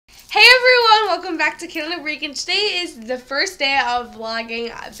welcome back to Kailyn and today is the first day of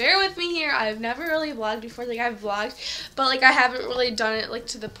vlogging. Bear with me here. I've never really vlogged before. Like, I've vlogged, but like I haven't really done it like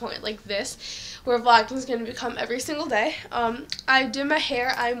to the point like this, where vlogging is going to become every single day. I did my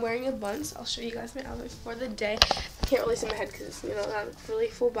hair. I'm wearing a buns. I'll show you guys my outfit for the day. I can't really see my head because it's, you know, not a really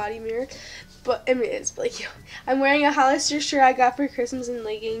full body mirror, but I mean it is. But like, I'm wearing a Hollister shirt I got for Christmas and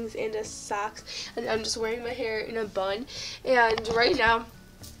leggings and a socks, and I'm just wearing my hair in a bun. And right now,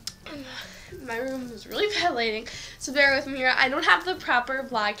 my room is really bad lighting, so bear with me here. I don't have the proper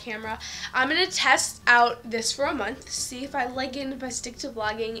vlog camera. I'm going to test out this for a month, see if I like it and if I stick to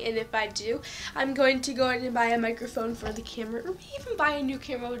vlogging, and if I do, I'm going to go in and buy a microphone for the camera, or even buy a new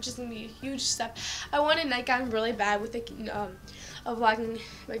camera, which is going to be a huge step. I want a Nikon really bad with a vlogging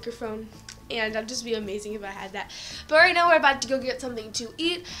microphone, and that'd just be amazing if I had that. But right now we're about to go get something to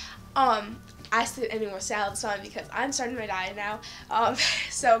eat. I said any more salads on because I'm starting my diet now.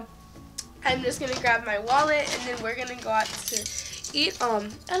 So I'm just gonna grab my wallet and then we're gonna go out to eat. I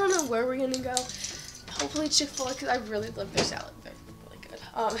don't know where we're gonna go. Hopefully Chick-fil-A, because I really love their salad. They're really good.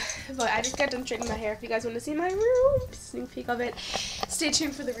 But I just got done straightening my hair. If you guys want to see my room, sneak peek of it, stay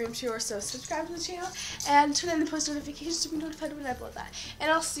tuned for the room tour. So subscribe to the channel and turn on the post notifications to be notified when I upload that. And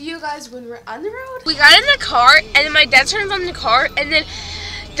I'll see you guys when we're on the road. We got in the car and then my dad turns on the car and then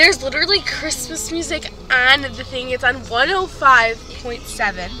there's literally Christmas music on the thing. It's on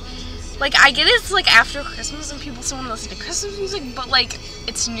 105.7. Like, I get it's like after Christmas and people still want to listen to Christmas music, but like,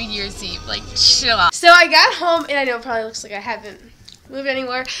 it's New Year's Eve. Like, chill out. So I got home, and I know it probably looks like I haven't moved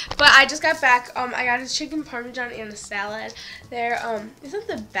anywhere, but I just got back. I got a chicken parmesan and a salad there. Isn't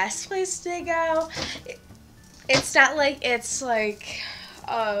the best place to go? It's not like it's like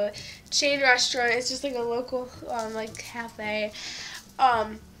a chain restaurant. It's just like a local like cafe.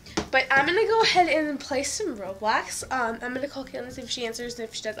 But I'm going to go ahead and play some Roblox. I'm going to call Kailyn and see if she answers, and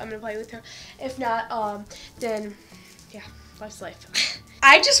if she does, I'm going to play with her. If not, then, yeah, life's life.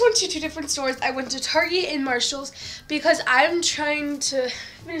 I just went to two different stores. I went to Target and Marshall's because I'm trying to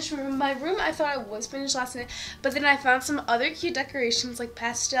finish my room. I thought I was finished last night, but then I found some other cute decorations like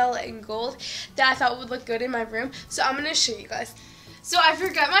pastel and gold that I thought would look good in my room. So I'm going to show you guys. So I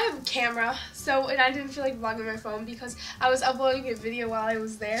forgot my camera, and I didn't feel like vlogging my phone because I was uploading a video while I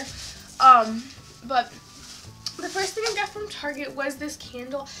was there. But the first thing I got from Target was this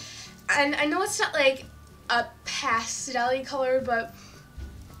candle, and I know it's not like a pastel-y color, but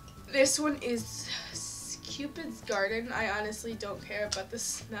this one is Cupid's Garden. I honestly don't care about the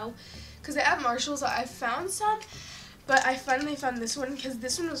smell because at Marshall's I found some, but I finally found this one because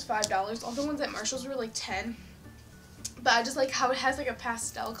this one was $5. All the ones at Marshall's were like $10. But I just like how it has like a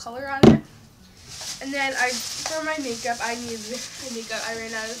pastel color on it. And then for my makeup, I needed makeup. I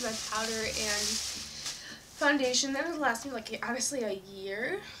ran out of my powder and foundation. That would last me like honestly a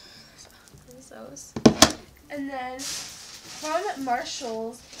year. So there's those. And then from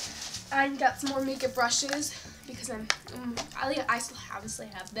Marshall's, I got some more makeup brushes because I still obviously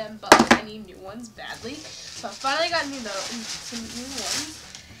have them, but I need new ones badly. So I finally got some new ones.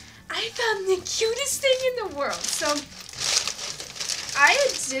 I found the cutest thing in the world. So I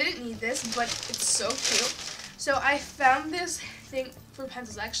didn't need this, but it's so cute. So I found this thing for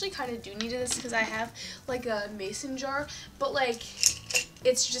pencils. I actually kind of do need this because I have like a mason jar, but like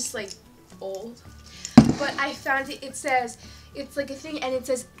it's just like old. But I found it. It says it's like a thing, and it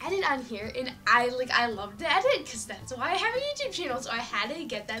says edit on here, and I love to edit because that's why I have a YouTube channel. So I had to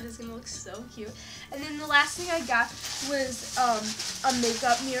get that. It's gonna look so cute. And then the last thing I got was a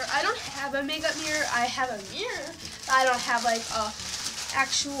makeup mirror. I don't have a makeup mirror. I have a mirror, but I don't have like a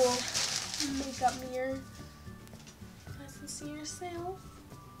actual makeup mirror. You guys can see yourself.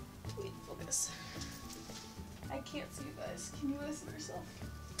 Wait, focus. I can't see you guys. Can you guys see yourself?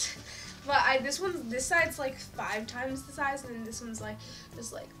 But this side's like 5 times the size, and then this one's like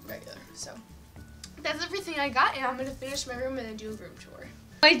just like regular. So that's everything I got, and I'm gonna finish my room and then do a room tour.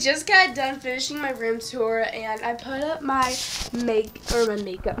 I just got done finishing my room tour, and I put up my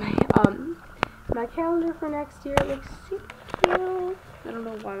my calendar for next year. It looks super cute. I don't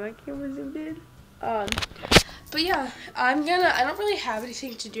know why my camera zoomed in. But yeah, I don't really have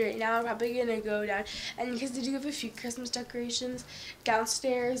anything to do right now. I'm probably gonna go down, and because they do have a few Christmas decorations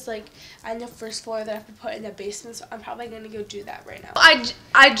downstairs, like on the first floor that I have to put in the basement, so I'm probably gonna go do that right now. I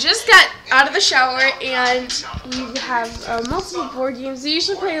just got out of the shower, and we have multiple board games. We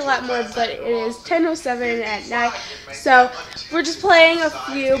usually play a lot more, but it is 10:07 at night, so we're just playing a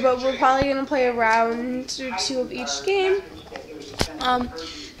few, but we're probably gonna play a round or two of each game.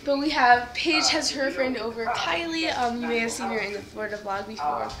 But we have, Paige has her friend over, Kailyn. You may have seen her in the Florida vlog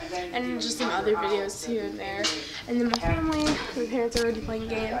before. And just some other videos here and there. And then my family, my parents are already playing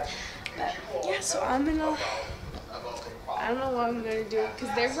game. But yeah, so I don't know what I'm gonna do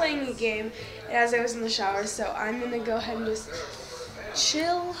because they're playing a game as I was in the shower. So I'm gonna go ahead and just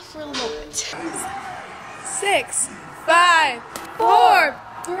chill for a little bit. 6, 5, 4,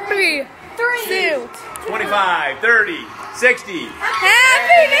 3, 2. 25, 30, 60.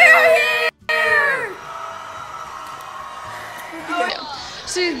 Happy New Year!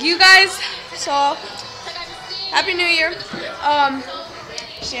 So you guys saw Happy New Year.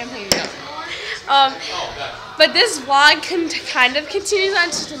 Champagne. But this vlog kind of continues on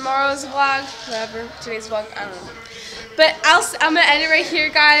to tomorrow's vlog, whatever, today's vlog, I don't know. But I'm going to end it right here,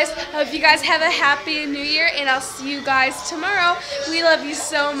 guys. I hope you guys have a happy new year, and I'll see you guys tomorrow. We love you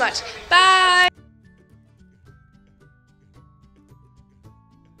so much. Bye!